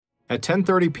At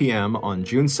 10:30 p.m. on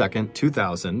June 2,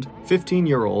 2000,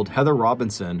 15-year-old Heather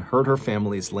Robinson heard her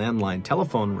family's landline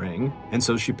telephone ring, and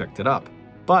so she picked it up.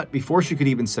 But before she could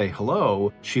even say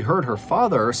hello, she heard her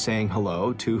father saying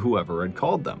hello to whoever had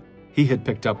called them. He had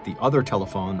picked up the other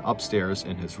telephone upstairs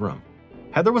in his room.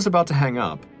 Heather was about to hang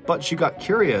up, but she got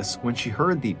curious when she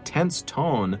heard the tense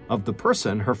tone of the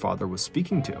person her father was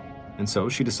speaking to. And so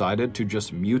she decided to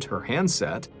just mute her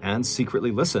handset and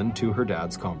secretly listen to her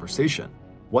dad's conversation.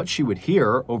 What she would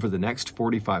hear over the next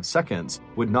 45 seconds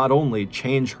would not only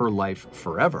change her life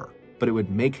forever, but it would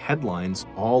make headlines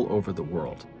all over the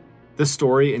world. This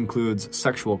story includes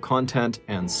sexual content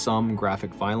and some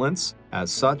graphic violence.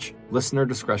 As such, listener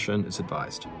discretion is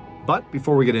advised. But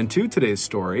before we get into today's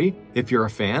story, if you're a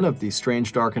fan of the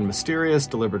strange, dark, and mysterious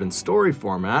delivered in story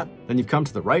format, then you've come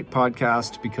to the right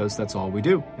podcast because that's all we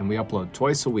do, and we upload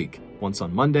twice a week, once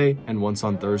on Monday and once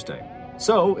on Thursday.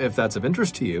 So, if that's of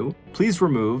interest to you, please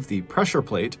remove the pressure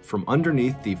plate from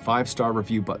underneath the 5-star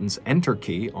review button's Enter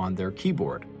key on their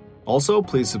keyboard. Also,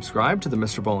 please subscribe to the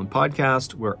Mr. Ballin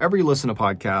Podcast wherever you listen to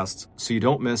podcasts so you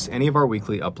don't miss any of our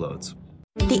weekly uploads.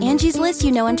 The Angie's List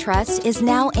you know and trust is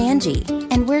now Angie,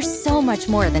 and we're so much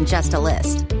more than just a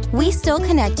list. We still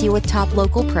connect you with top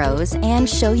local pros and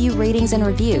show you ratings and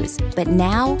reviews, but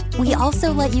now we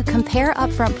also let you compare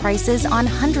upfront prices on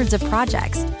hundreds of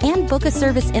projects and book a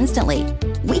service instantly.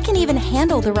 We can even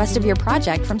handle the rest of your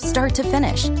project from start to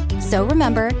finish. So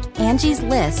remember, Angie's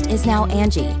List is now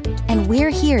Angie, and we're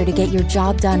here to get your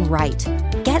job done right.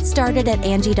 Get started at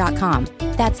Angie.com.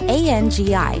 That's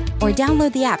ANGI, or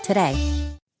download the app today.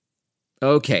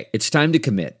 Okay, it's time to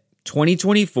commit.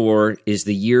 2024 is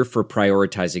the year for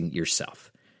prioritizing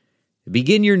yourself.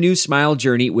 Begin your new smile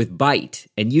journey with Byte,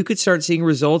 and you could start seeing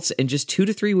results in just 2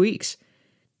 to 3 weeks.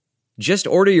 Just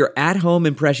order your at-home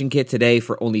impression kit today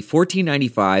for only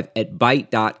 $14.95 at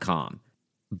Byte.com.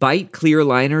 Byte clear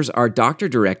liners are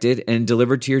doctor-directed and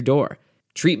delivered to your door.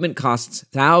 Treatment costs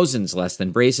thousands less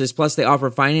than braces, plus they offer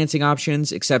financing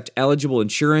options, accept eligible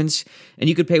insurance, and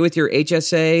you could pay with your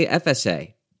HSA,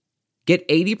 FSA. Get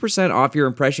 80% off your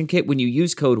impression kit when you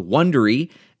use code WONDERY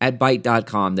at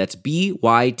Byte.com. That's BYTE.com.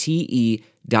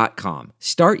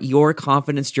 Start your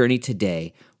confidence journey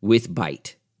today with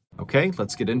Byte. Okay,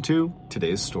 let's get into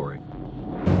today's story.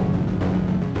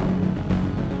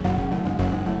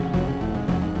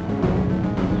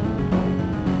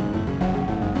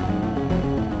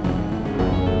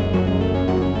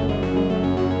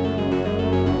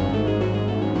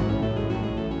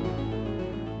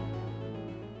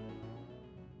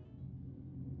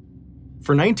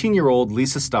 For 19-year-old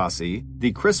Lisa Stasi,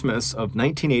 the Christmas of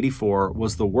 1984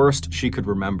 was the worst she could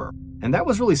remember. And that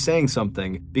was really saying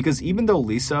something, because even though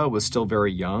Lisa was still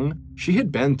very young, she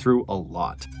had been through a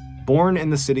lot. Born in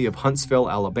the city of Huntsville,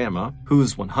 Alabama,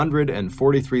 whose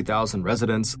 143,000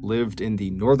 residents lived in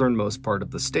the northernmost part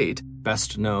of the state,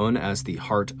 best known as the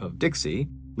Heart of Dixie,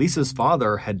 Lisa's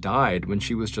father had died when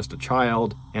she was just a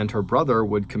child, and her brother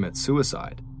would commit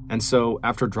suicide. And so,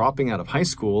 after dropping out of high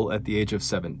school at the age of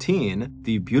 17,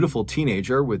 the beautiful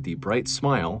teenager with the bright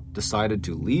smile decided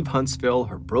to leave Huntsville,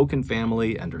 her broken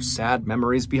family, and her sad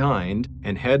memories behind,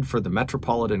 and head for the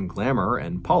metropolitan glamour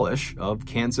and polish of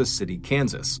Kansas City,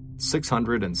 Kansas,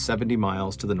 670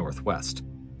 miles to the northwest.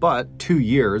 But 2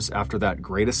 years after that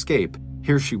great escape,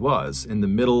 here she was, in the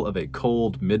middle of a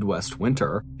cold Midwest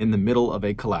winter, in the middle of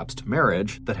a collapsed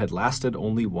marriage that had lasted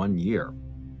only 1 year.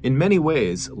 In many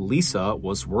ways, Lisa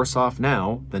was worse off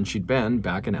now than she'd been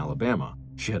back in Alabama.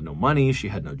 She had no money, she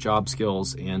had no job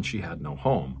skills, and she had no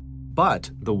home.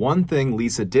 But the one thing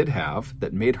Lisa did have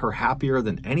that made her happier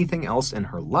than anything else in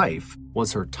her life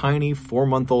was her tiny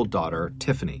 4-month-old daughter,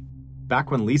 Tiffany.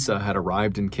 Back when Lisa had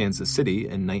arrived in Kansas City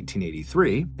in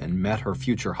 1983 and met her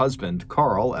future husband,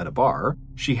 Carl, at a bar,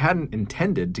 she hadn't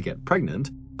intended to get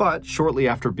pregnant, but shortly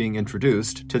after being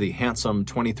introduced to the handsome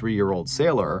 23-year-old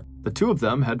sailor, the two of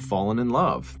them had fallen in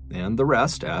love, and the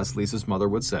rest, as Lisa's mother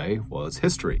would say, was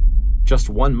history. Just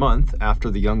 1 month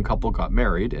after the young couple got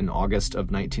married in August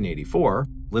of 1984,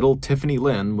 little Tiffany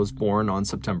Lynn was born on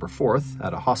September 4th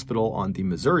at a hospital on the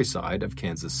Missouri side of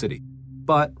Kansas City.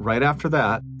 But right after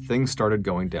that, things started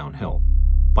going downhill.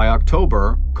 By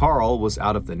October, Carl was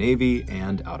out of the Navy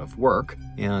and out of work,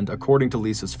 and according to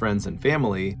Lisa's friends and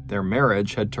family, their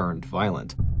marriage had turned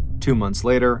violent. 2 months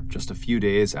later, just a few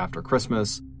days after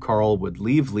Christmas, Carl would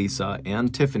leave Lisa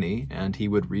and Tiffany, and he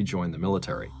would rejoin the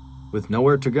military. With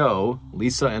nowhere to go,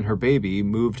 Lisa and her baby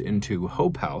moved into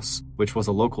Hope House, which was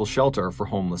a local shelter for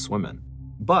homeless women.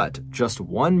 But just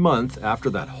 1 month after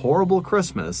that horrible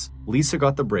Christmas, Lisa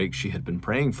got the break she had been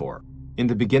praying for. In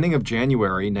the beginning of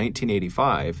January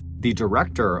 1985, the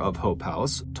director of Hope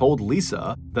House told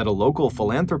Lisa that a local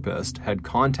philanthropist had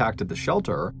contacted the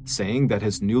shelter saying that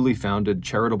his newly founded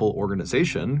charitable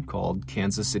organization called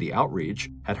Kansas City Outreach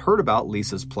had heard about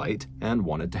Lisa's plight and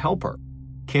wanted to help her.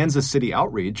 Kansas City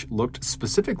Outreach looked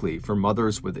specifically for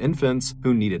mothers with infants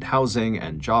who needed housing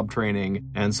and job training,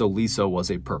 and so Lisa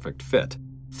was a perfect fit.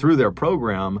 Through their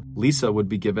program, Lisa would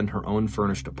be given her own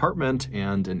furnished apartment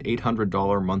and an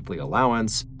 $800 monthly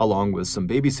allowance, along with some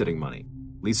babysitting money.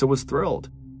 Lisa was thrilled.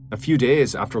 A few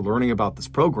days after learning about this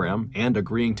program and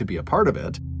agreeing to be a part of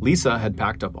it, Lisa had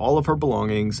packed up all of her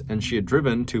belongings and she had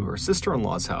driven to her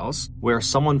sister-in-law's house, where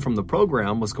someone from the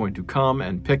program was going to come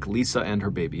and pick Lisa and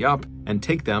her baby up and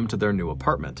take them to their new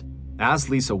apartment. As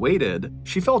Lisa waited,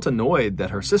 she felt annoyed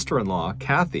that her sister-in-law,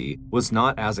 Kathy, was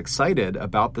not as excited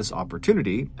about this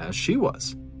opportunity as she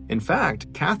was. In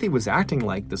fact, Kathy was acting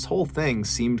like this whole thing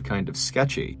seemed kind of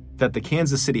sketchy, that the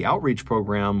Kansas City Outreach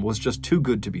program was just too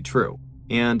good to be true.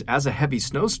 And as a heavy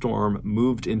snowstorm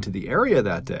moved into the area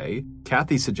that day,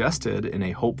 Kathy suggested in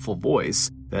a hopeful voice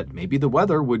that maybe the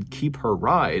weather would keep her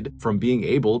ride from being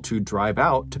able to drive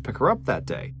out to pick her up that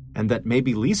day, and that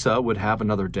maybe Lisa would have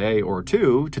another day or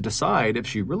two to decide if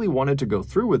she really wanted to go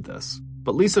through with this.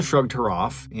 But Lisa shrugged her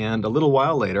off, and a little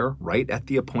while later, right at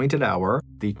the appointed hour,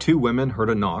 the two women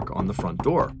heard a knock on the front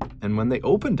door. And when they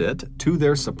opened it, to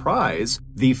their surprise,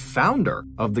 the founder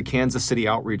of the Kansas City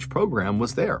Outreach program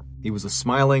was there. He was a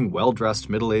smiling, well-dressed,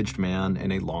 middle-aged man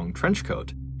in a long trench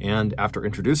coat. And after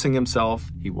introducing himself,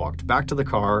 he walked back to the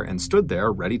car and stood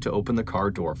there ready to open the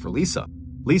car door for Lisa.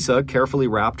 Lisa carefully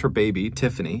wrapped her baby,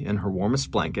 Tiffany, in her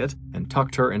warmest blanket and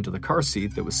tucked her into the car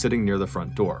seat that was sitting near the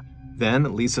front door.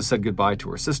 Then Lisa said goodbye to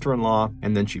her sister-in-law,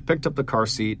 and then she picked up the car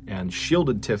seat and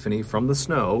shielded Tiffany from the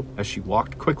snow as she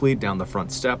walked quickly down the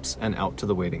front steps and out to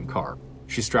the waiting car.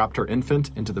 She strapped her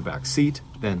infant into the back seat,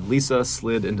 then Lisa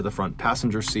slid into the front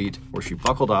passenger seat, where she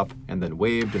buckled up and then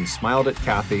waved and smiled at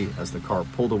Kathy as the car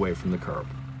pulled away from the curb.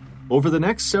 Over the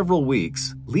next several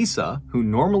weeks, Lisa, who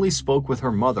normally spoke with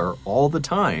her mother all the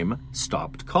time,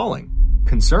 stopped calling.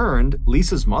 Concerned,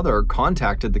 Lisa's mother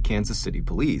contacted the Kansas City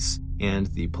police, and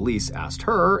the police asked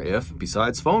her if,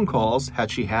 besides phone calls, had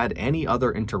she had any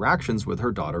other interactions with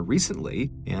her daughter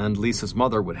recently, and Lisa's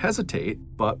mother would hesitate,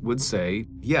 but would say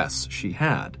yes, she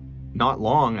had. Not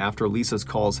long after Lisa's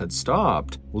calls had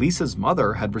stopped, Lisa's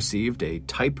mother had received a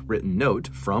typewritten note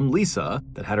from Lisa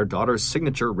that had her daughter's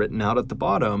signature written out at the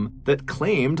bottom that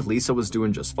claimed Lisa was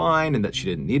doing just fine and that she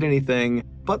didn't need anything,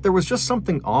 but there was just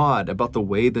something odd about the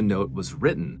way the note was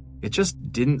written. It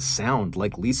just didn't sound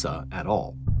like Lisa at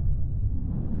all.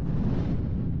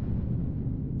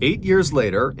 8 years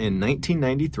later, in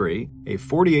 1993, a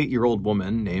 48-year-old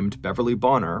woman named Beverly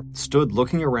Bonner stood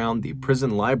looking around the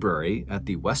prison library at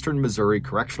the Western Missouri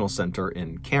Correctional Center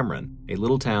in Cameron, a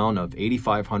little town of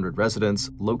 8,500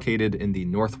 residents located in the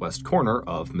northwest corner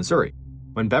of Missouri.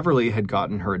 When Beverly had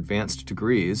gotten her advanced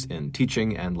degrees in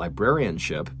teaching and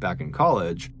librarianship back in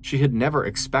college, she had never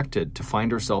expected to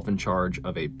find herself in charge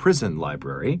of a prison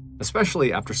library,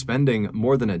 especially after spending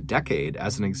more than a decade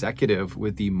as an executive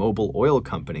with the Mobil Oil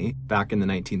Company back in the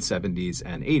 1970s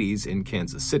and 80s in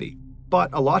Kansas City. But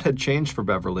a lot had changed for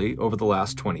Beverly over the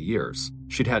last 20 years.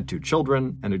 She'd had 2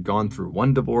 children and had gone through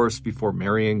one divorce before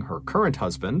marrying her current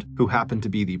husband, who happened to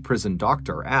be the prison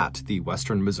doctor at the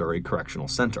Western Missouri Correctional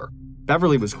Center.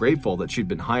 Beverly was grateful that she'd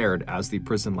been hired as the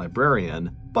prison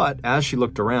librarian, but as she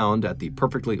looked around at the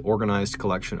perfectly organized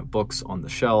collection of books on the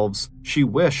shelves, she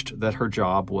wished that her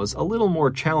job was a little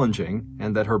more challenging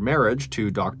and that her marriage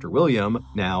to Dr. William,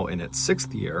 now in its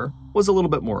 6th year, was a little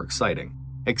bit more exciting.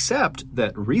 Except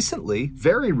that recently,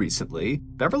 very recently,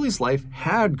 Beverly's life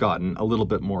had gotten a little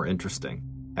bit more interesting.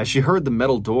 As she heard the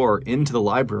metal door into the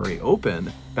library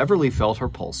open, Beverly felt her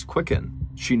pulse quicken.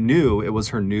 She knew it was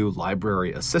her new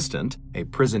library assistant, a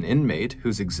prison inmate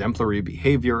whose exemplary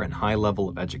behavior and high level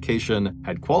of education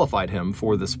had qualified him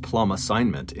for this plum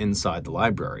assignment inside the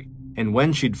library. And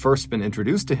when she'd first been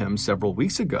introduced to him several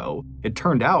weeks ago, it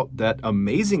turned out that,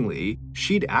 amazingly,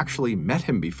 she'd actually met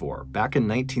him before, back in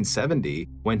 1970,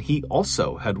 when he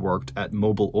also had worked at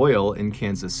Mobil Oil in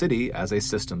Kansas City as a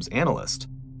systems analyst.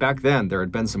 Back then, there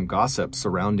had been some gossip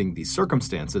surrounding the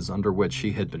circumstances under which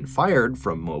he had been fired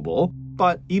from Mobil,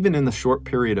 but even in the short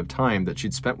period of time that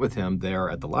she'd spent with him there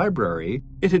at the library,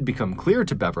 it had become clear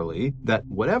to Beverly that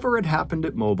whatever had happened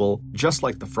at Mobil, just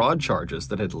like the fraud charges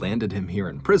that had landed him here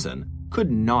in prison,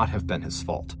 could not have been his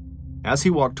fault. As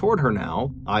he walked toward her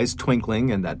now, eyes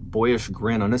twinkling and that boyish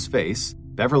grin on his face,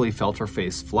 Beverly felt her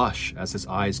face flush as his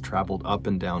eyes traveled up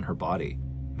and down her body.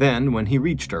 Then, when he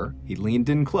reached her, he leaned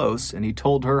in close and he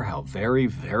told her how very,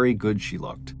 very good she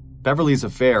looked. Beverly's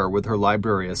affair with her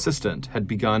library assistant had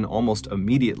begun almost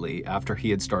immediately after he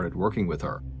had started working with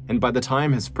her, and by the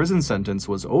time his prison sentence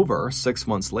was over 6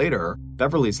 months later,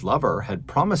 Beverly's lover had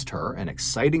promised her an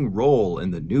exciting role in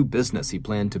the new business he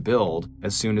planned to build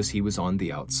as soon as he was on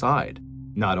the outside.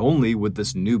 Not only would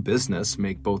this new business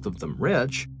make both of them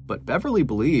rich, but Beverly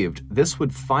believed this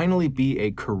would finally be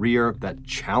a career that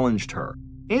challenged her.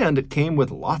 And it came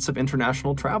with lots of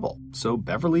international travel, so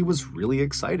Beverly was really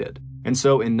excited. And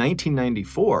so in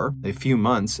 1994, a few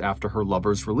months after her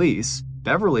lover's release,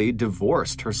 Beverly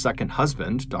divorced her second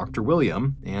husband, Dr.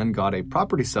 William, and got a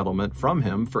property settlement from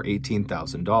him for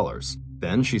 $18,000.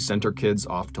 Then she sent her kids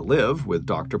off to live with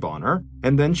Dr. Bonner,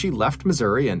 and then she left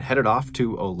Missouri and headed off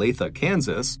to Olathe,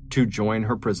 Kansas, to join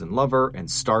her prison lover and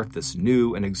start this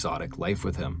new and exotic life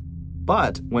with him.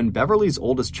 But when Beverly's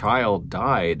oldest child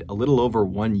died a little over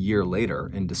 1 year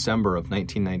later, in December of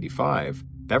 1995,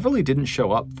 Beverly didn't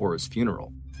show up for his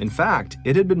funeral. In fact,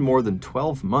 it had been more than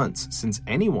 12 months since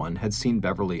anyone had seen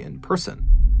Beverly in person.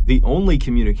 The only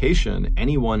communication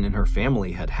anyone in her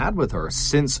family had had with her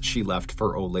since she left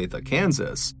for Olathe,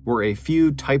 Kansas, were a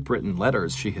few typewritten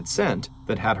letters she had sent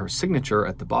that had her signature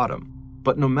at the bottom.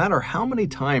 But no matter how many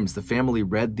times the family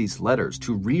read these letters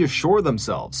to reassure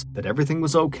themselves that everything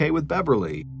was okay with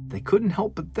Beverly, they couldn't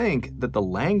help but think that the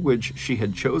language she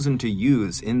had chosen to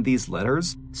use in these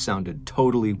letters sounded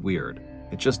totally weird.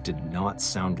 It just did not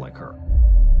sound like her.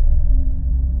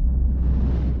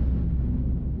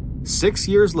 6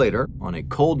 years later, on a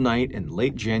cold night in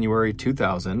late January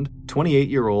 2000,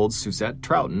 28-year-old Suzette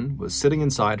Troughton was sitting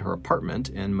inside her apartment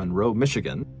in Monroe,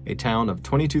 Michigan, a town of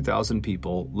 22,000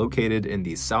 people located in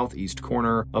the southeast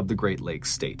corner of the Great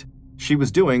Lakes state. She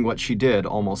was doing what she did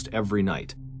almost every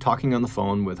night, talking on the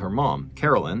phone with her mom,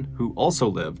 Carolyn, who also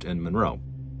lived in Monroe.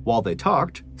 While they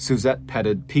talked, Suzette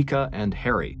petted Pika and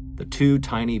Harry, the two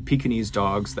tiny Pekingese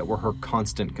dogs that were her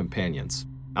constant companions.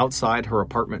 Outside her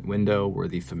apartment window were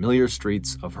the familiar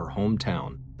streets of her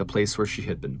hometown, the place where she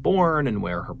had been born and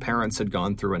where her parents had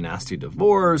gone through a nasty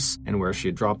divorce and where she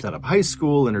had dropped out of high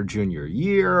school in her junior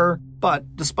year.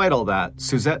 But despite all that,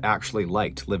 Suzette actually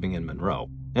liked living in Monroe.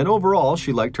 And overall,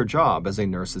 she liked her job as a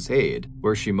nurse's aide,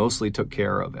 where she mostly took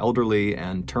care of elderly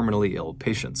and terminally ill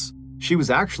patients. She was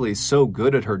actually so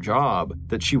good at her job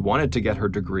that she wanted to get her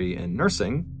degree in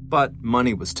nursing, but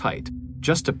money was tight.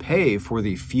 Just to pay for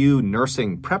the few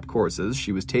nursing prep courses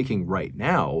she was taking right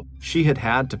now, she had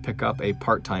had to pick up a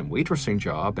part-time waitressing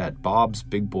job at Bob's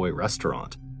Big Boy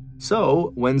restaurant.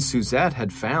 So, when Suzette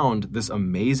had found this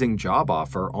amazing job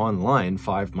offer online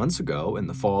 5 months ago in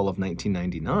the fall of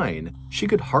 1999, she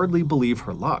could hardly believe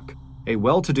her luck. A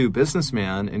well-to-do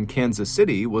businessman in Kansas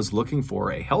City was looking for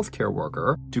a healthcare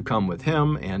worker to come with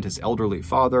him and his elderly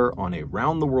father on a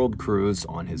round-the-world cruise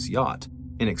on his yacht.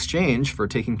 In exchange for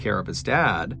taking care of his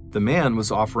dad, the man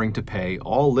was offering to pay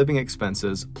all living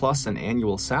expenses plus an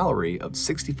annual salary of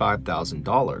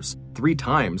 $65,000, 3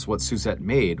 times what Suzette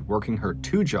made working her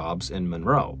 2 jobs in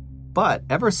Monroe. But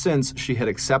ever since she had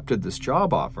accepted this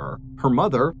job offer, her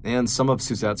mother and some of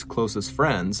Suzette's closest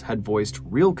friends had voiced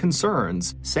real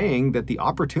concerns, saying that the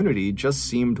opportunity just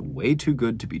seemed way too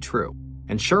good to be true.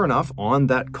 And sure enough, on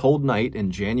that cold night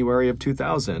in January of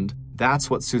 2000,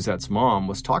 that's what Suzette's mom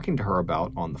was talking to her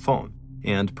about on the phone.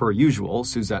 And per usual,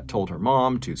 Suzette told her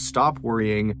mom to stop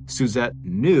worrying. Suzette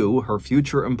knew her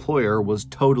future employer was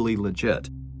totally legit.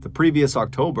 The previous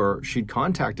October, she'd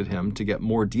contacted him to get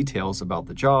more details about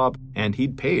the job, and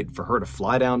he'd paid for her to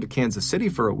fly down to Kansas City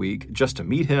for a week just to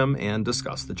meet him and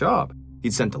discuss the job.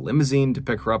 He'd sent a limousine to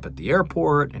pick her up at the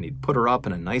airport, and he'd put her up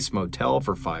in a nice motel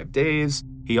for 5 days.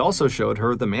 He also showed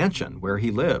her the mansion where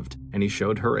he lived, and he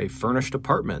showed her a furnished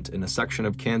apartment in a section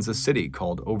of Kansas City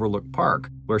called Overlook Park,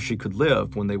 where she could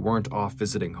live when they weren't off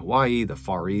visiting Hawaii, the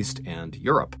Far East, and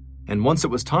Europe. And once it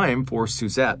was time for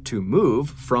Suzette to move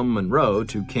from Monroe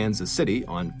to Kansas City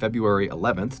on February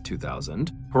 11th,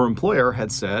 2000, her employer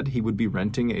had said he would be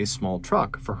renting a small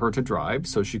truck for her to drive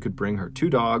so she could bring her 2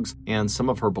 dogs and some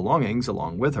of her belongings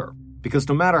along with her. Because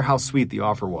no matter how sweet the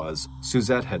offer was,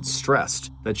 Suzette had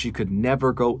stressed that she could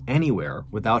never go anywhere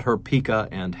without her Pika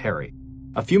and Harry.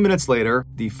 A few minutes later,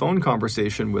 the phone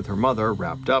conversation with her mother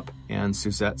wrapped up, and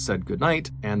Suzette said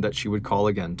goodnight and that she would call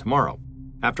again tomorrow.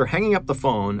 After hanging up the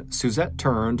phone, Suzette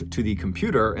turned to the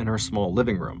computer in her small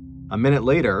living room. A minute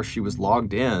later, she was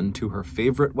logged in to her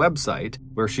favorite website,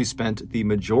 where she spent the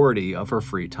majority of her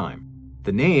free time.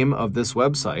 The name of this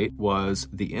website was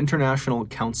the International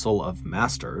Council of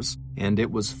Masters, and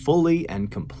it was fully and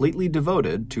completely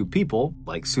devoted to people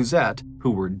like Suzette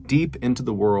who were deep into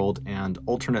the world and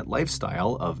alternate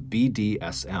lifestyle of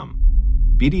BDSM.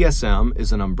 BDSM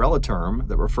is an umbrella term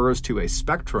that refers to a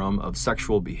spectrum of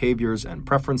sexual behaviors and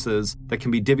preferences that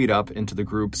can be divvied up into the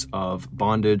groups of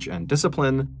bondage and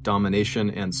discipline,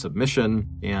 domination and submission,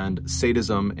 and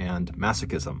sadism and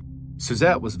masochism.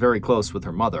 Suzette was very close with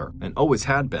her mother and always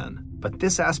had been, but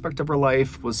this aspect of her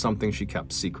life was something she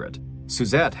kept secret.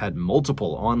 Suzette had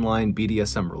multiple online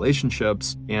BDSM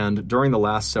relationships, and during the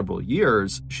last several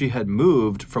years, she had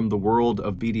moved from the world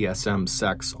of BDSM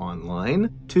sex online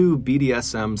to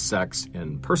BDSM sex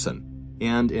in person.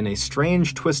 And in a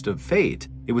strange twist of fate,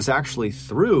 it was actually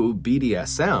through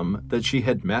BDSM that she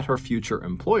had met her future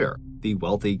employer, the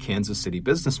wealthy Kansas City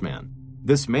businessman.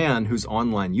 This man, whose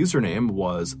online username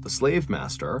was The Slave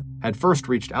Master, had first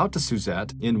reached out to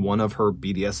Suzette in one of her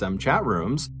BDSM chat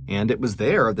rooms, and it was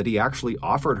there that he actually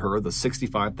offered her the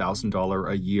 $65,000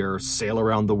 a year sail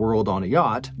around the world on a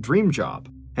yacht dream job.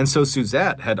 And so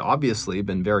Suzette had obviously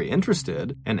been very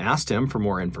interested and asked him for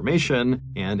more information,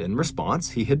 and in response,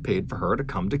 he had paid for her to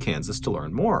come to Kansas to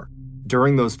learn more.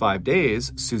 During those 5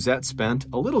 days, Suzette spent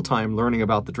a little time learning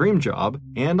about the dream job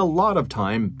and a lot of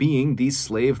time being the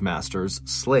slave master's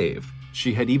slave.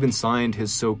 She had even signed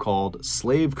his so-called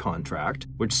slave contract,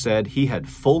 which said he had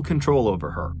full control over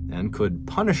her and could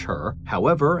punish her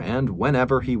however and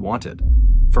whenever he wanted.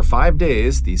 For 5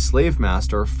 days, the slave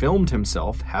master filmed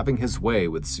himself having his way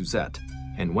with Suzette.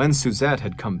 And when Suzette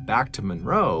had come back to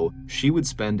Monroe, she would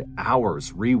spend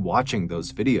hours re-watching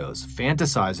those videos,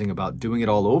 fantasizing about doing it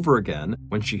all over again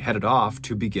when she headed off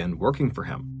to begin working for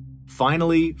him.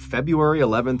 Finally, February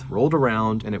 11th rolled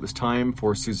around and it was time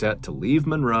for Suzette to leave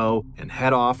Monroe and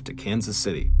head off to Kansas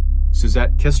City.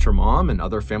 Suzette kissed her mom and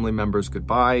other family members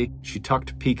goodbye, she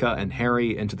tucked Pika and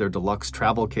Harry into their deluxe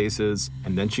travel cases,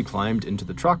 and then she climbed into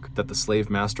the truck that the slave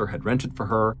master had rented for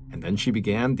her, and then she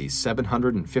began the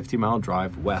 750-mile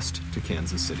drive west to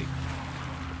Kansas City.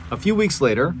 A few weeks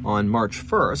later, on March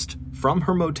 1st, from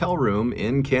her motel room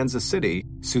in Kansas City,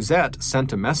 Suzette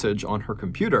sent a message on her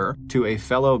computer to a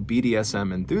fellow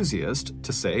BDSM enthusiast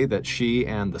to say that she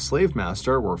and the slave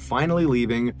master were finally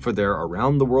leaving for their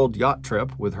around-the-world yacht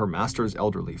trip with her master's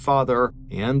elderly father,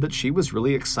 and that she was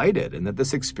really excited and that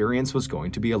this experience was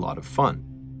going to be a lot of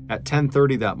fun. At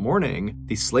 10:30 that morning,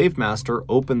 the slave master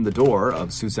opened the door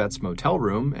of Suzette's motel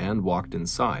room and walked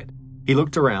inside. He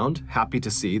looked around, happy to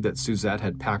see that Suzette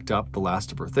had packed up the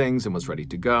last of her things and was ready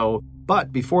to go,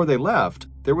 but before they left,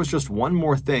 there was just one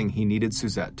more thing he needed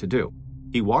Suzette to do.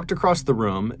 He walked across the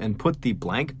room and put the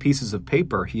blank pieces of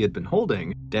paper he had been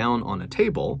holding down on a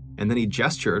table, and then he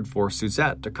gestured for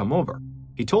Suzette to come over.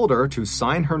 He told her to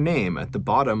sign her name at the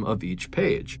bottom of each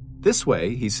page. This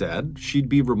way, he said, she'd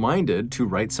be reminded to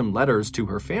write some letters to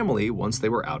her family once they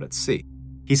were out at sea.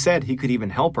 He said he could even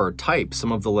help her type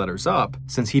some of the letters up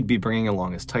since he'd be bringing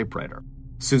along his typewriter.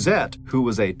 Suzette, who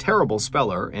was a terrible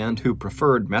speller and who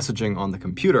preferred messaging on the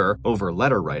computer over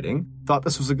letter writing, thought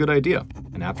this was a good idea.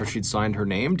 And after she'd signed her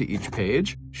name to each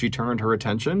page, she turned her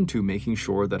attention to making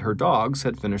sure that her dogs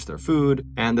had finished their food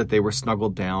and that they were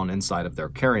snuggled down inside of their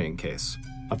carrying case.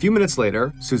 A few minutes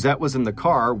later, Suzette was in the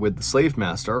car with the slave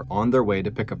master on their way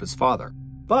to pick up his father.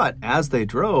 But as they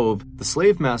drove, the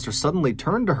slave master suddenly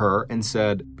turned to her and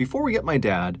said, "Before we get my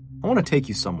dad, I want to take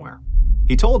you somewhere."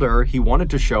 He told her he wanted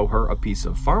to show her a piece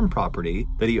of farm property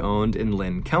that he owned in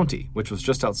Lynn County, which was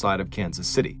just outside of Kansas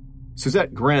City.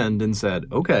 Suzette grinned and said,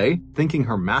 "Okay," thinking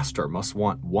her master must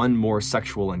want one more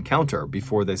sexual encounter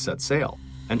before they set sail.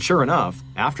 And sure enough,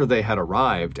 after they had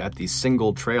arrived at the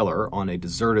single trailer on a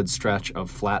deserted stretch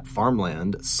of flat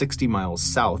farmland 60 miles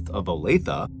south of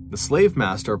Olathe, the slave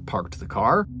master parked the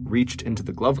car, reached into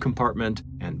the glove compartment,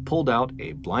 and pulled out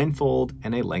a blindfold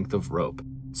and a length of rope.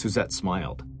 Suzette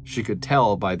smiled. She could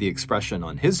tell by the expression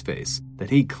on his face that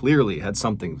he clearly had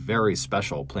something very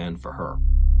special planned for her.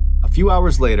 A few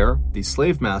hours later, the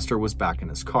slave master was back in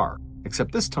his car,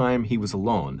 except this time he was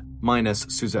alone, minus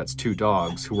Suzette's 2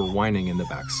 dogs who were whining in the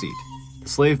back seat. The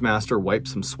slave master wiped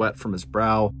some sweat from his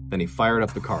brow, then he fired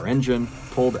up the car engine,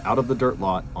 pulled out of the dirt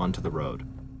lot onto the road.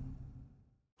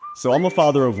 So I'm a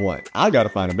father of one. I gotta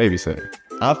find a babysitter.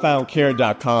 I found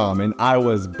Care.com and I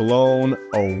was blown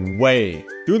away.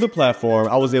 Through the platform,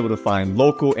 I was able to find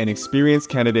local and experienced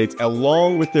candidates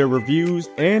along with their reviews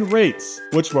and rates,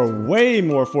 which were way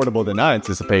more affordable than I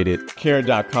anticipated.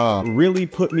 Care.com really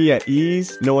put me at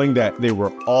ease knowing that they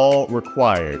were all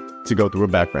required to go through a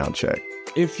background check.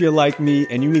 If you're like me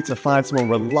and you need to find someone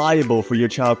reliable for your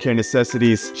childcare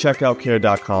necessities, check out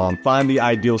Care.com. Find the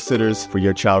ideal sitters for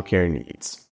your childcare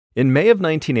needs. In May of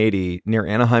 1980, near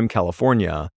Anaheim,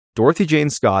 California, Dorothy Jane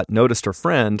Scott noticed her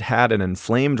friend had an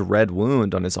inflamed red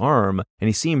wound on his arm and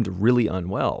he seemed really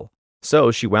unwell.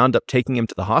 So she wound up taking him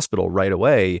to the hospital right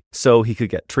away so he could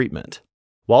get treatment.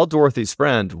 While Dorothy's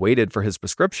friend waited for his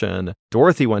prescription,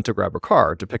 Dorothy went to grab her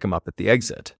car to pick him up at the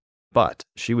exit. But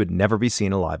she would never be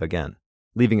seen alive again,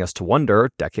 leaving us to wonder,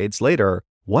 decades later,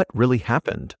 what really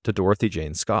happened to Dorothy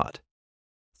Jane Scott.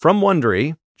 From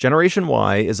Wondery, Generation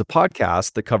Y is a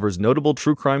podcast that covers notable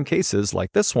true crime cases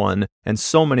like this one and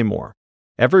so many more.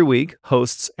 Every week,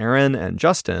 hosts Aaron and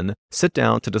Justin sit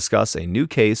down to discuss a new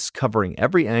case covering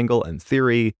every angle and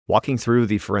theory, walking through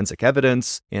the forensic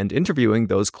evidence, and interviewing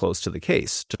those close to the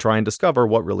case to try and discover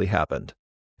what really happened.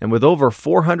 And with over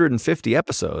 450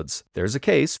 episodes, there's a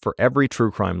case for every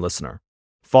true crime listener.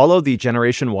 Follow the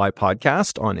Generation Y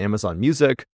podcast on Amazon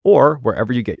Music or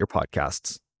wherever you get your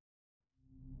podcasts.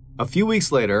 A few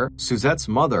weeks later, Suzette's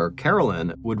mother,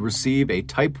 Carolyn, would receive a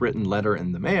typewritten letter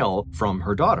in the mail from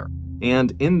her daughter.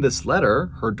 And in this letter,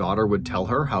 her daughter would tell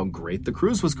her how great the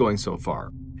cruise was going so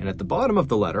far. And at the bottom of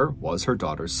the letter was her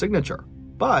daughter's signature.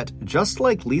 But just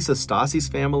like Lisa Stassi's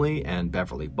family and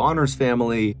Beverly Bonner's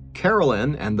family,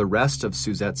 Carolyn and the rest of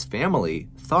Suzette's family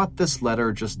thought this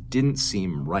letter just didn't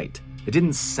seem right. It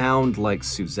didn't sound like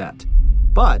Suzette.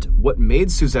 But what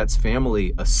made Suzette's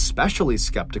family especially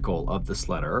skeptical of this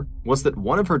letter was that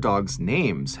one of her dog's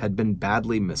names had been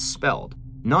badly misspelled.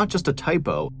 Not just a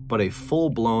typo, but a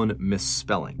full-blown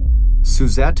misspelling.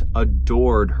 Suzette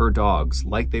adored her dogs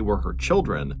like they were her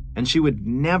children, and she would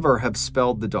never have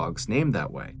spelled the dog's name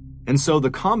that way. And so the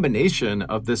combination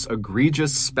of this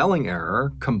egregious spelling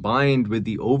error, combined with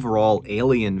the overall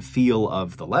alien feel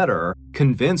of the letter,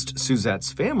 convinced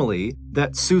Suzette's family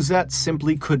that Suzette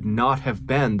simply could not have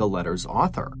been the letter's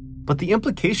author. But the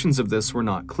implications of this were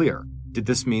not clear. Did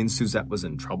this mean Suzette was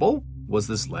in trouble? Was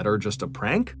this letter just a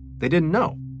prank? They didn't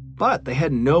know. But they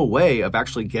had no way of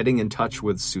actually getting in touch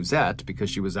with Suzette because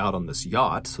she was out on this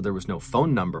yacht, so there was no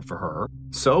phone number for her.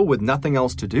 So with nothing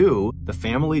else to do, the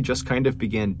family just kind of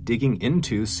began digging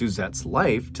into Suzette's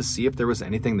life to see if there was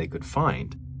anything they could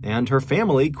find. And her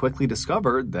family quickly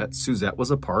discovered that Suzette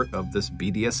was a part of this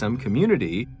BDSM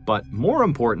community, but more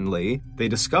importantly, they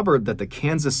discovered that the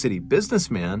Kansas City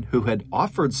businessman who had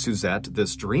offered Suzette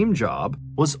this dream job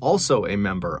was also a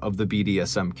member of the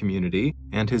BDSM community,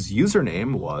 and his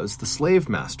username was the Slave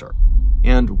Master.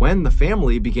 And when the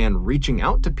family began reaching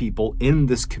out to people in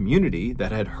this community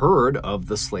that had heard of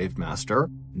the Slave Master,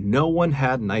 no one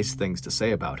had nice things to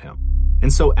say about him.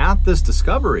 And so at this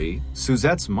discovery,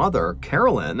 Suzette's mother,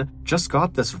 Carolyn, just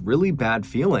got this really bad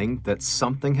feeling that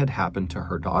something had happened to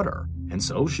her daughter. And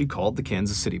so she called the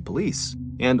Kansas City police.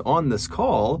 And on this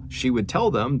call, she would tell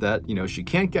them that, she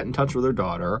can't get in touch with her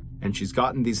daughter, and she's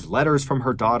gotten these letters from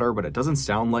her daughter, but it doesn't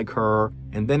sound like her.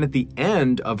 And then at the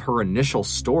end of her initial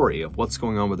story of what's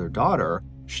going on with her daughter,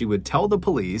 she would tell the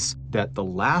police that the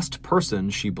last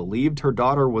person she believed her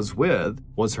daughter was with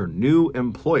was her new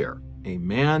employer, a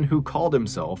man who called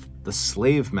himself the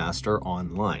Slave Master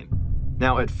online.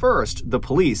 Now, at first, the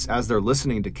police, as they're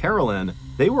listening to Carolyn,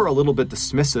 they were a little bit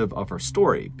dismissive of her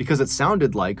story because it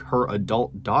sounded like her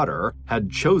adult daughter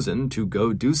had chosen to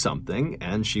go do something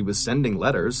and she was sending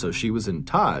letters, so she was in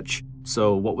touch.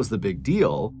 So what was the big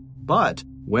deal? But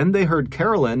when they heard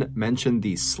Carolyn mention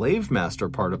the Slave Master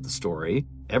part of the story,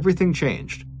 everything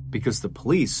changed because the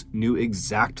police knew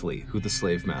exactly who the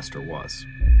Slave Master was.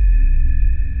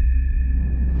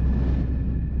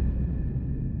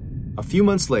 A few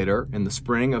months later, in the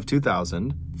spring of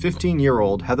 2000,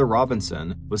 15-year-old Heather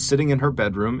Robinson was sitting in her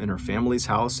bedroom in her family's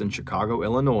house in Chicago,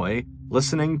 Illinois,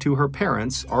 listening to her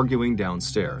parents arguing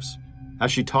downstairs.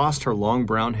 As she tossed her long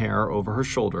brown hair over her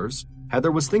shoulders,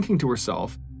 Heather was thinking to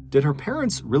herself, did her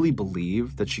parents really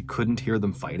believe that she couldn't hear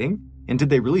them fighting? And did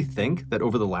they really think that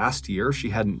over the last year she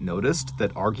hadn't noticed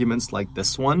that arguments like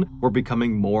this one were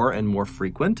becoming more and more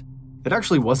frequent? It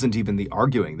actually wasn't even the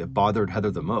arguing that bothered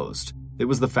Heather the most. It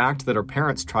was the fact that her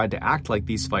parents tried to act like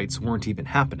these fights weren't even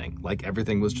happening, like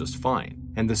everything was just fine.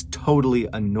 And this totally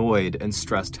annoyed and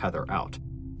stressed Heather out.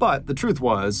 But the truth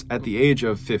was, at the age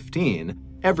of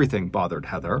 15, everything bothered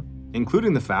Heather,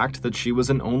 including the fact that she was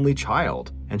an only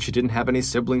child, and she didn't have any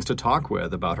siblings to talk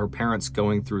with about her parents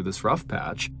going through this rough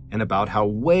patch, and about how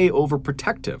way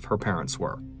overprotective her parents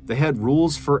were. They had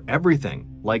rules for everything,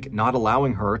 like not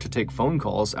allowing her to take phone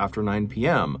calls after 9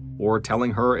 p.m., or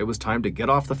telling her it was time to get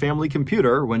off the family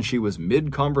computer when she was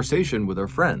mid-conversation with her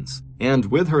friends. And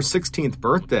with her 16th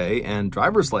birthday and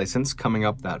driver's license coming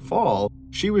up that fall,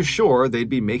 she was sure they'd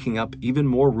be making up even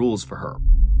more rules for her.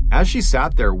 As she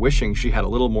sat there wishing she had a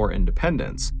little more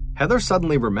independence, Heather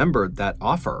suddenly remembered that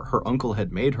offer her uncle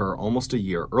had made her almost a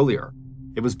year earlier.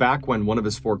 It was back when one of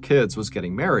his 4 kids was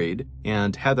getting married,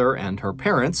 and Heather and her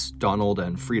parents, Donald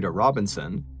and Frida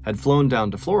Robinson, had flown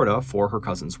down to Florida for her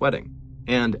cousin's wedding.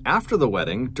 And after the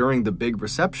wedding, during the big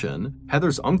reception,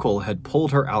 Heather's uncle had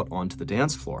pulled her out onto the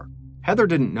dance floor. Heather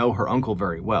didn't know her uncle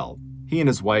very well. He and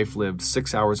his wife lived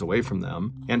 6 hours away from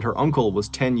them, and her uncle was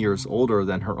 10 years older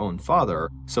than her own father,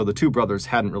 so the two brothers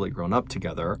hadn't really grown up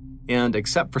together. And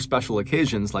except for special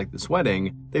occasions like this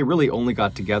wedding, they really only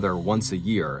got together once a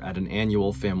year at an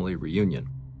annual family reunion.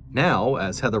 Now,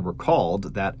 as Heather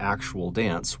recalled that actual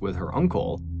dance with her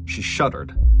uncle, she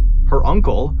shuddered. Her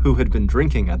uncle, who had been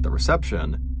drinking at the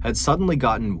reception, had suddenly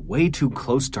gotten way too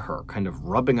close to her, kind of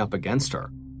rubbing up against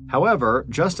her. However,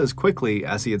 just as quickly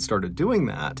as he had started doing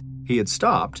that, he had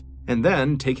stopped, and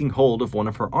then taking hold of one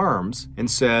of her arms and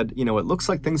said, it looks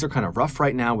like things are kind of rough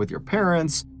right now with your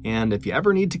parents, and if you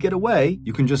ever need to get away,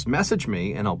 you can just message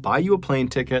me and I'll buy you a plane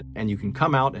ticket and you can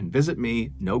come out and visit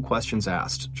me, no questions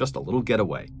asked, just a little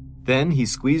getaway. Then he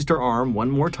squeezed her arm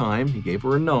one more time, he gave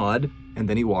her a nod, and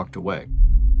then he walked away.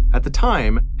 At the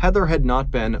time, Heather had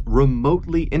not been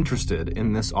remotely interested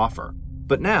in this offer.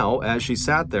 But now, as she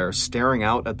sat there staring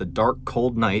out at the dark,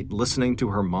 cold night, listening to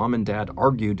her mom and dad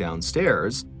argue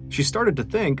downstairs, she started to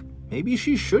think maybe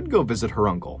she should go visit her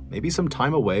uncle. Maybe some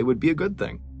time away would be a good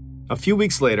thing. A few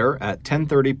weeks later, at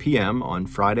 10:30 p.m. on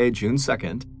Friday, June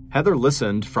 2nd, Heather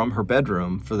listened from her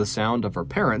bedroom for the sound of her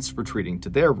parents retreating to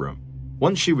their room.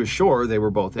 Once she was sure they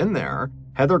were both in there,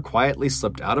 Heather quietly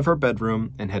slipped out of her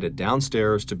bedroom and headed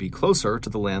downstairs to be closer to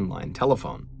the landline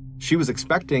telephone. She was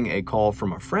expecting a call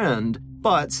from a friend,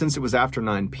 but since it was after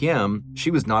 9 p.m., she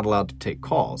was not allowed to take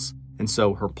calls. And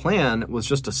so her plan was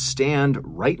just to stand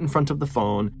right in front of the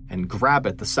phone and grab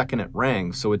it the second it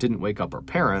rang so it didn't wake up her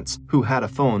parents, who had a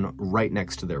phone right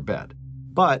next to their bed.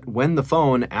 But when the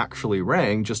phone actually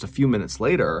rang just a few minutes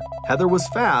later, Heather was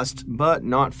fast, but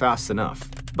not fast enough.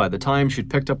 By the time she'd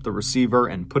picked up the receiver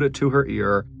and put it to her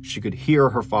ear, she could hear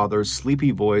her father's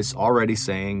sleepy voice already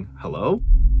saying, "Hello?"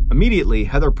 Immediately,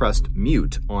 Heather pressed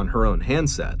mute on her own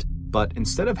handset, but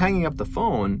instead of hanging up the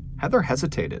phone, Heather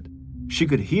hesitated. She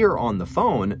could hear on the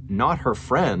phone not her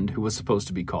friend who was supposed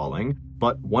to be calling,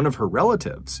 but one of her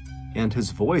relatives, and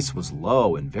his voice was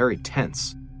low and very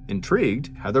tense. Intrigued,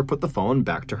 Heather put the phone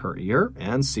back to her ear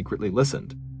and secretly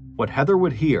listened. What Heather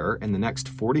would hear in the next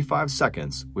 45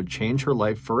 seconds would change her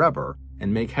life forever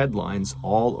and make headlines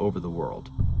all over the world.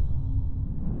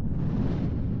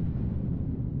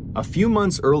 A few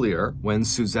months earlier, when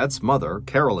Suzette's mother,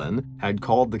 Carolyn, had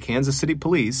called the Kansas City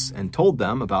police and told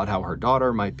them about how her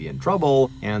daughter might be in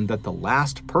trouble and that the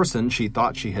last person she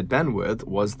thought she had been with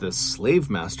was this slave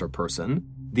master person,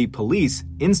 the police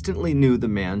instantly knew the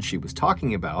man she was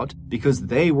talking about because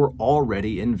they were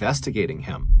already investigating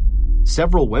him.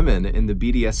 Several women in the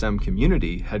BDSM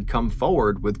community had come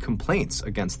forward with complaints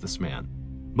against this man.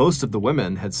 Most of the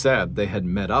women had said they had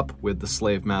met up with the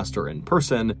slave master in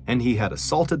person and he had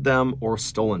assaulted them or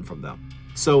stolen from them.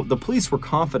 So the police were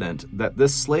confident that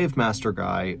this slave master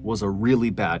guy was a really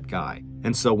bad guy.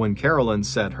 And so when Carolyn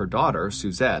said her daughter,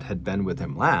 Suzette, had been with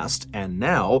him last, and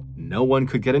now no one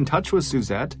could get in touch with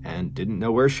Suzette and didn't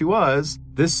know where she was,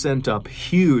 this sent up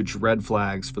huge red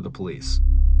flags for the police.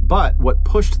 But what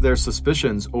pushed their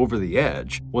suspicions over the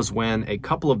edge was when, a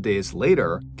couple of days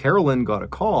later, Carolyn got a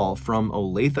call from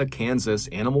Olathe, Kansas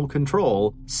Animal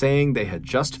Control saying they had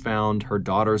just found her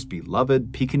daughter's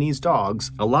beloved Pekingese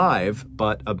dogs alive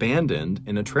but abandoned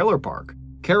in a trailer park.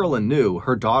 Carolyn knew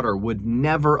her daughter would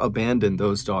never abandon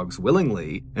those dogs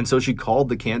willingly, and so she called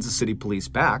the Kansas City police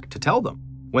back to tell them.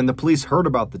 When the police heard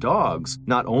about the dogs,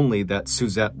 not only that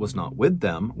Suzette was not with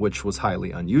them, which was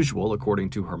highly unusual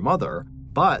according to her mother,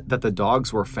 but that the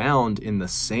dogs were found in the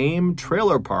same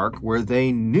trailer park where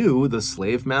they knew the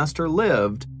slave master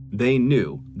lived, they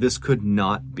knew this could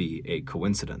not be a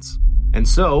coincidence. And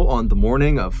so, on the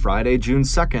morning of Friday, June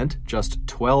 2nd, just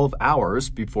 12 hours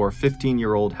before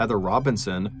 15-year-old Heather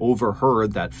Robinson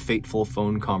overheard that fateful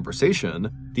phone conversation,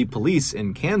 the police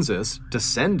in Kansas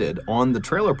descended on the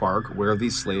trailer park where the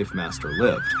slave master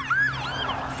lived.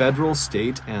 Federal,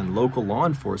 state, and local law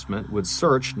enforcement would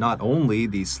search not only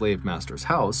the slave master's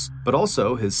house, but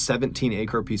also his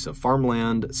 17-acre piece of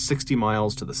farmland 60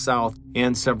 miles to the south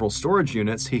and several storage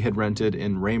units he had rented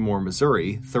in Raymore,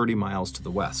 Missouri, 30 miles to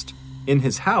the west. In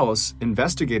his house,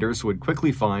 investigators would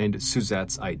quickly find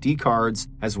Suzette's ID cards,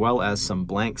 as well as some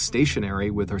blank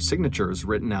stationery with her signatures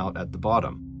written out at the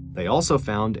bottom. They also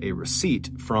found a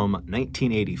receipt from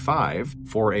 1985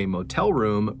 for a motel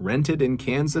room rented in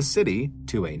Kansas City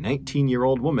to a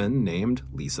 19-year-old woman named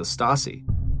Lisa Stassi.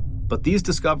 But these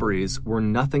discoveries were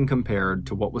nothing compared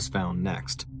to what was found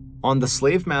next. On the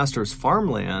slave master's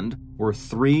farmland were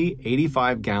 3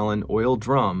 85-gallon oil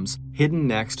drums hidden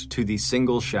next to the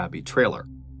single shabby trailer.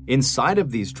 Inside of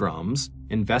these drums,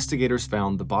 investigators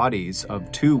found the bodies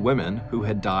of 2 women who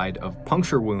had died of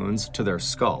puncture wounds to their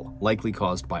skull, likely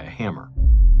caused by a hammer.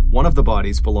 One of the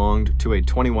bodies belonged to a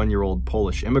 21-year-old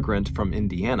Polish immigrant from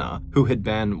Indiana who had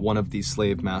been one of the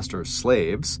slave master's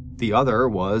slaves. The other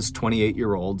was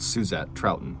 28-year-old Suzette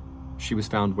Troughton. She was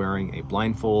found wearing a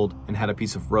blindfold and had a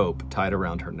piece of rope tied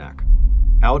around her neck.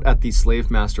 Out at the slave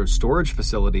master's storage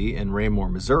facility in Raymore,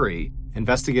 Missouri,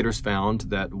 investigators found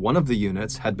that one of the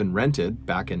units had been rented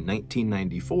back in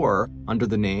 1994 under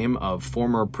the name of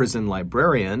former prison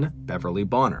librarian Beverly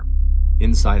Bonner.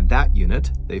 Inside that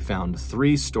unit, they found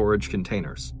 3 storage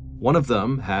containers. One of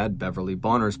them had Beverly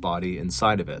Bonner's body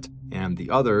inside of it, and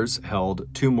the others held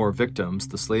 2 more victims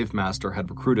the slave master had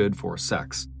recruited for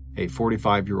sex, a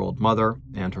 45-year-old mother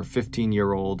and her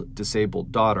 15-year-old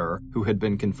disabled daughter who had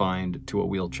been confined to a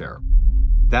wheelchair.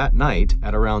 That night,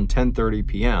 at around 10:30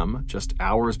 p.m., just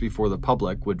hours before the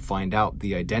public would find out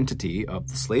the identity of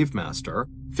the slave master,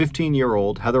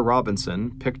 15-year-old Heather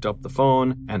Robinson picked up the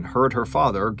phone and heard her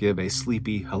father give a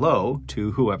sleepy hello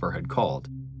to whoever had called.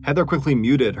 Heather quickly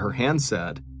muted her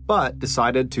handset, but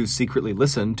decided to secretly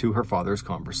listen to her father's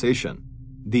conversation.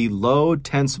 The low,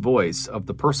 tense voice of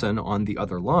the person on the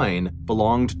other line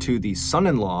belonged to the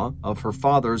son-in-law of her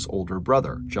father's older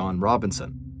brother, John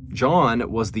Robinson. John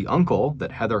was the uncle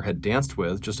that Heather had danced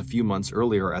with just a few months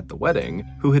earlier at the wedding,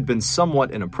 who had been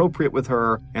somewhat inappropriate with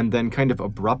her and then kind of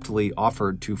abruptly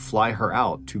offered to fly her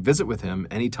out to visit with him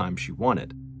anytime she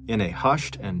wanted. In a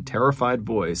hushed and terrified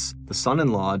voice, the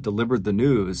son-in-law delivered the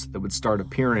news that would start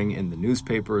appearing in the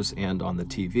newspapers and on the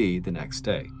TV the next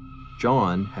day.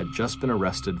 John had just been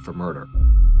arrested for murder.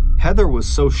 Heather was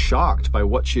so shocked by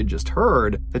what she had just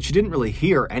heard that she didn't really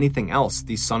hear anything else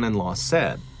the son-in-law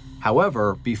said.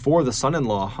 However, before the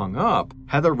son-in-law hung up,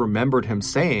 Heather remembered him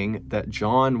saying that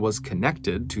John was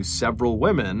connected to several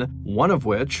women, one of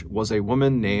which was a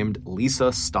woman named Lisa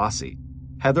Stassi.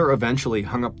 Heather eventually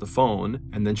hung up the phone,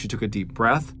 and then she took a deep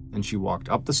breath, and she walked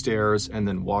up the stairs and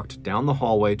then walked down the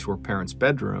hallway to her parents'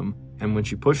 bedroom, and when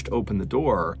she pushed open the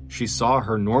door, she saw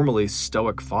her normally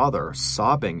stoic father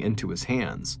sobbing into his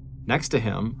hands. Next to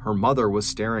him, her mother was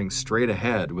staring straight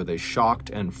ahead with a shocked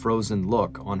and frozen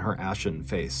look on her ashen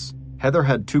face. Heather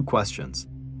had 2 questions.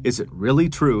 Is it really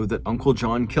true that Uncle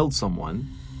John killed someone?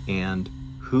 And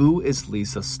who is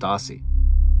Lisa Stassi?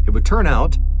 It would turn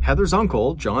out Heather's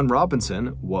uncle, John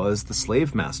Robinson, was the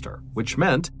slave master, which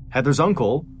meant Heather's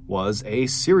uncle was a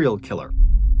serial killer.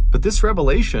 But this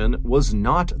revelation was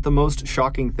not the most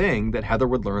shocking thing that Heather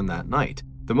would learn that night.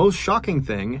 The most shocking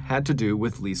thing had to do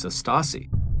with Lisa Stassi.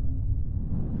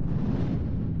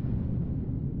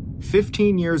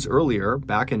 15 years earlier,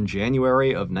 back in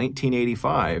January of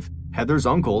 1985, Heather's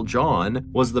uncle, John,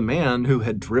 was the man who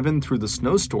had driven through the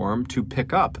snowstorm to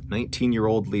pick up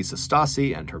 19-year-old Lisa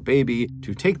Stassi and her baby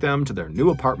to take them to their new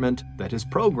apartment that his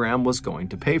program was going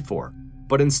to pay for.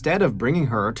 But instead of bringing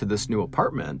her to this new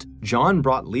apartment, John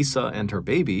brought Lisa and her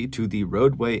baby to the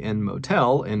Roadway Inn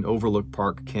Motel in Overlook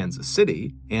Park, Kansas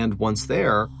City, and once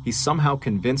there, he somehow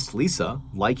convinced Lisa,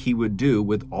 like he would do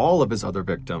with all of his other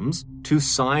victims, to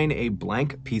sign a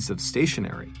blank piece of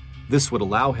stationery. This would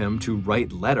allow him to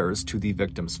write letters to the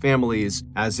victims' families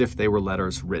as if they were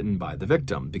letters written by the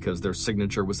victim, because their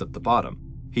signature was at the bottom.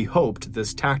 He hoped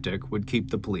this tactic would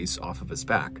keep the police off of his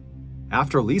back.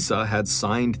 After Lisa had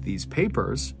signed these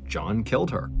papers, John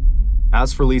killed her.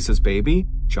 As for Lisa's baby,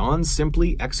 John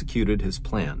simply executed his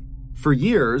plan. For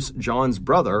years, John's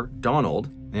brother, Donald,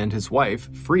 and his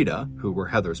wife, Frida, who were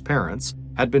Heather's parents,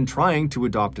 had been trying to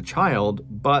adopt a child,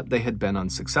 but they had been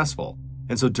unsuccessful.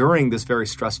 And so during this very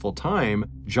stressful time,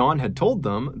 John had told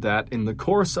them that in the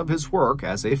course of his work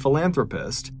as a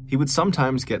philanthropist, he would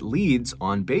sometimes get leads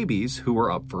on babies who were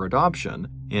up for adoption,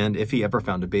 and if he ever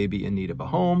found a baby in need of a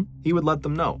home, he would let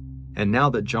them know. And now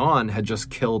that John had just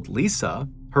killed Lisa,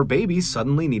 her baby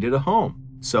suddenly needed a home.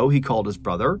 So he called his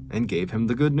brother and gave him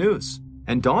the good news.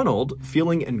 And Donald,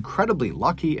 feeling incredibly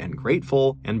lucky and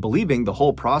grateful and believing the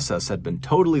whole process had been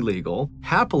totally legal,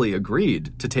 happily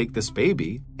agreed to take this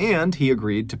baby, and he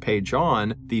agreed to pay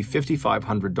John the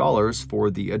 $5,500 for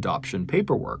the adoption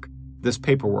paperwork. This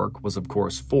paperwork was of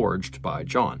course forged by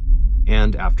John.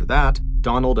 And after that,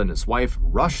 Donald and his wife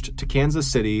rushed to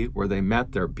Kansas City where they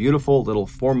met their beautiful little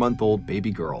 4-month-old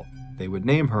baby girl. They would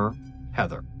name her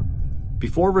Heather.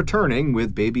 Before returning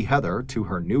with baby Heather to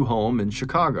her new home in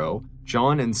Chicago,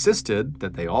 John insisted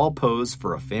that they all pose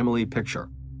for a family picture.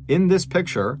 In this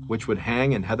picture, which would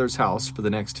hang in Heather's house for the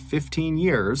next 15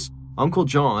 years, Uncle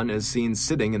John is seen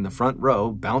sitting in the front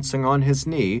row bouncing on his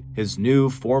knee his new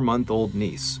 4-month-old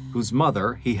niece, whose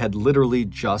mother he had literally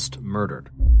just murdered.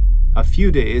 A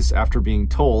few days after being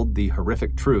told the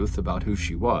horrific truth about who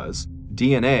she was,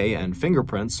 DNA and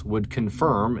fingerprints would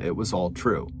confirm it was all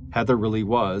true. Heather really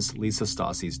was Lisa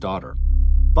Stassi's daughter.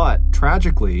 But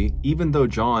tragically, even though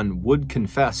John would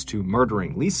confess to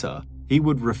murdering Lisa, he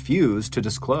would refuse to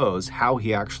disclose how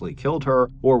he actually killed her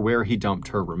or where he dumped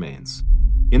her remains.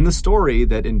 In the story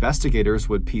that investigators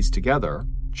would piece together,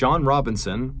 John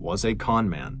Robinson was a con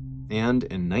man, and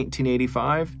in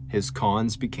 1985, his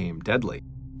cons became deadly.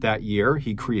 That year,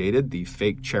 he created the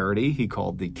fake charity he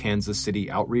called the Kansas City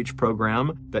Outreach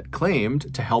Program that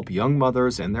claimed to help young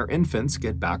mothers and their infants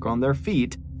get back on their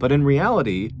feet, but in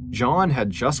reality, John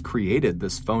had just created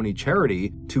this phony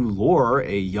charity to lure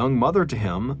a young mother to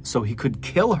him so he could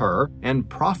kill her and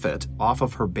profit off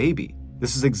of her baby.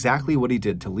 This is exactly what he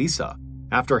did to Lisa.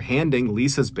 After handing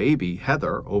Lisa's baby,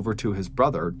 Heather, over to his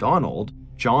brother, Donald,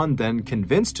 John then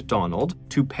convinced Donald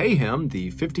to pay him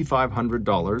the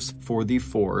 $5,500 for the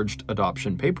forged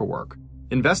adoption paperwork.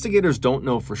 Investigators don't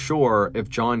know for sure if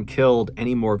John killed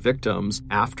any more victims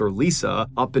after Lisa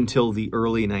up until the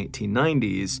early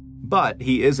 1990s, but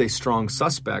he is a strong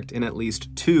suspect in at least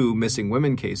 2 missing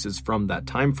women cases from that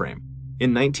time frame.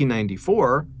 In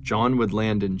 1994, John would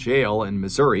land in jail in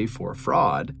Missouri for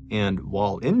fraud, and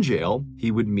while in jail,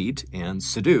 he would meet and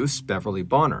seduce Beverly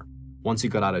Bonner. Once he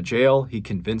got out of jail, he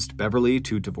convinced Beverly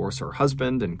to divorce her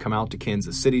husband and come out to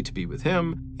Kansas City to be with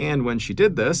him, and when she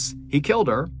did this, he killed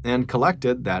her and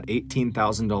collected that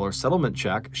 $18,000 settlement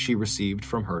check she received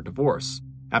from her divorce.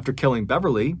 After killing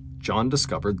Beverly, John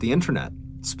discovered the internet.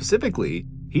 Specifically,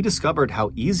 he discovered how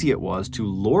easy it was to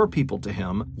lure people to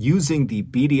him using the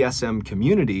BDSM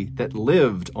community that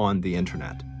lived on the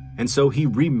internet. And so he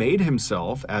remade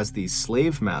himself as the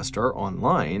slave master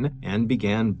online and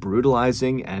began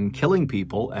brutalizing and killing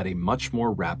people at a much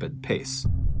more rapid pace.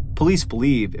 Police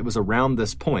believe it was around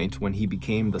this point when he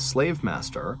became the slave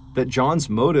master that John's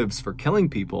motives for killing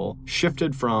people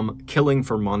shifted from killing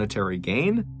for monetary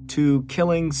gain to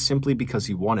killing simply because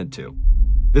he wanted to.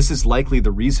 This is likely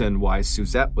the reason why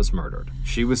Suzette was murdered.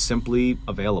 She was simply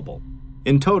available.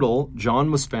 In total, John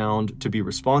was found to be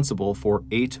responsible for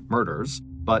 8 murders,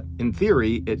 but in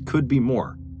theory, it could be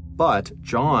more. But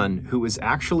John, who is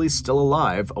actually still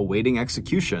alive awaiting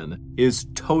execution, is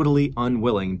totally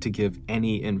unwilling to give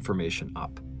any information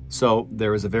up. So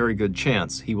there is a very good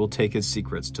chance he will take his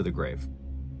secrets to the grave.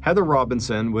 Heather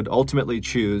Robinson would ultimately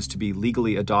choose to be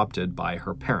legally adopted by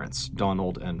her parents,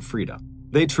 Donald and Frida.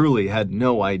 They truly had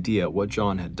no idea what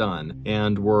John had done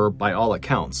and were, by all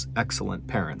accounts, excellent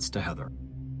parents to Heather.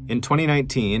 In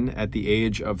 2019, at the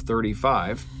age of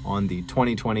 35, on the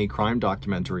 2020 crime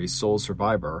documentary Sole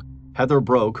Survivor, Heather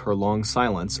broke her long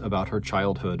silence about her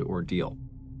childhood ordeal.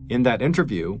 In that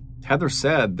interview, Heather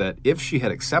said that if she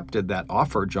had accepted that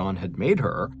offer John had made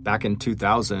her back in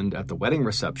 2000 at the wedding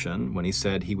reception when he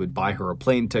said he would buy her a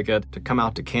plane ticket to come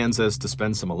out to Kansas to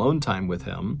spend some alone time with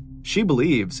him, she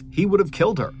believes he would have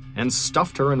killed her and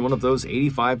stuffed her in one of those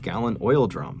 85-gallon oil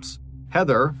drums.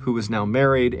 Heather, who is now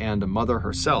married and a mother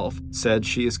herself, said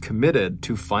she is committed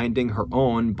to finding her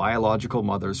own biological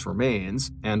mother's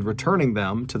remains and returning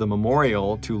them to the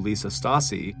memorial to Lisa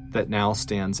Stassi that now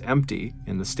stands empty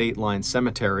in the State Line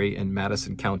Cemetery in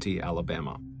Madison County,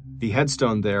 Alabama. The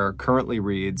headstone there currently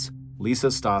reads, Lisa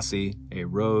Stassi, a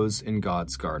rose in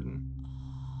God's garden.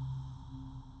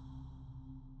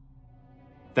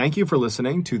 Thank you for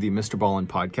listening to the Mr. Ballin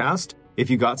podcast. If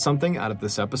you got something out of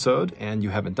this episode and you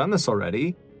haven't done this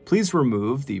already, please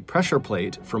remove the pressure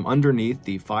plate from underneath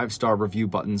the 5-star review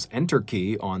button's enter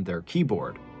key on their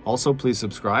keyboard. Also, please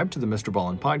subscribe to the Mr.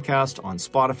 Ballin podcast on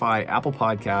Spotify, Apple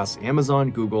Podcasts,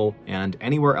 Amazon, Google, and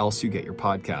anywhere else you get your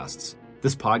podcasts.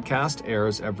 This podcast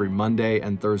airs every Monday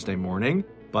and Thursday morning,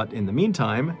 but in the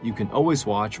meantime, you can always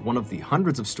watch one of the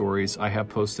hundreds of stories I have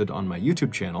posted on my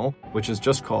YouTube channel, which is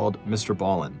just called Mr.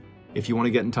 Ballin. If you want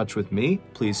to get in touch with me,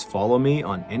 please follow me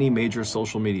on any major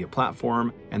social media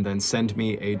platform and then send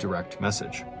me a direct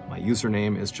message. My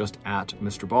username is just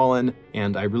 @MrBallin,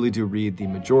 and I really do read the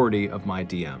majority of my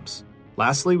DMs.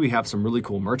 Lastly, we have some really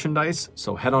cool merchandise,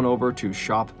 so head on over to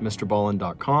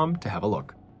shopmrballin.com to have a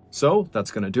look. So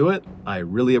that's going to do it. I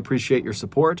really appreciate your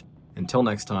support. Until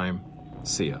next time,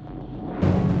 see ya.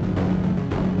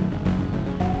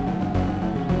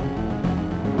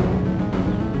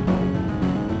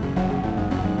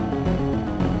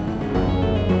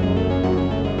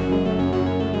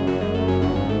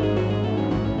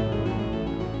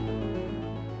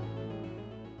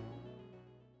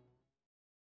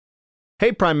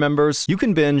 Hey, Prime members, you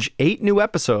can binge 8 new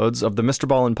episodes of the Mr.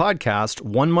 Ballin podcast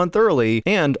 1 month early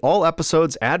and all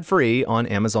episodes ad-free on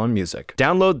Amazon Music.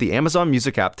 Download the Amazon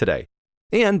Music app today.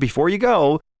 And before you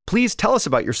go, please tell us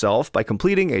about yourself by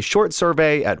completing a short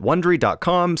survey at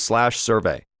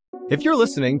Wondery.com/survey. If you're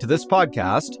listening to this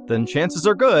podcast, then chances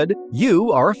are good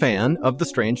you are a fan of The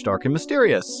Strange, Dark, and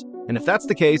Mysterious. And if that's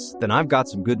the case, then I've got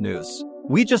some good news.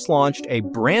 We just launched a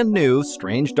brand new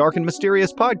Strange, Dark, and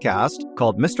Mysterious podcast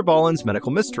called Mr. Ballen's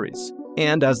Medical Mysteries.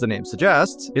 And as the name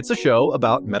suggests, it's a show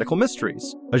about medical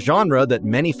mysteries, a genre that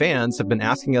many fans have been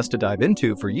asking us to dive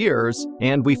into for years,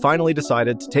 and we finally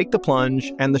decided to take the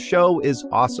plunge, and the show is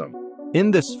awesome.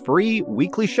 In this free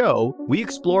weekly show, we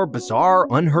explore bizarre,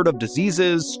 unheard of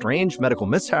diseases, strange medical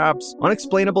mishaps,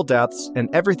 unexplainable deaths,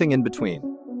 and everything in between.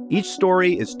 Each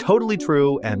story is totally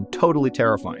true and totally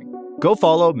terrifying. Go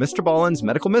follow Mr. Ballen's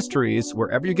Medical Mysteries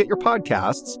wherever you get your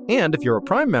podcasts, and if you're a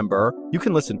Prime member, you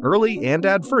can listen early and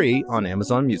ad-free on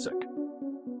Amazon Music.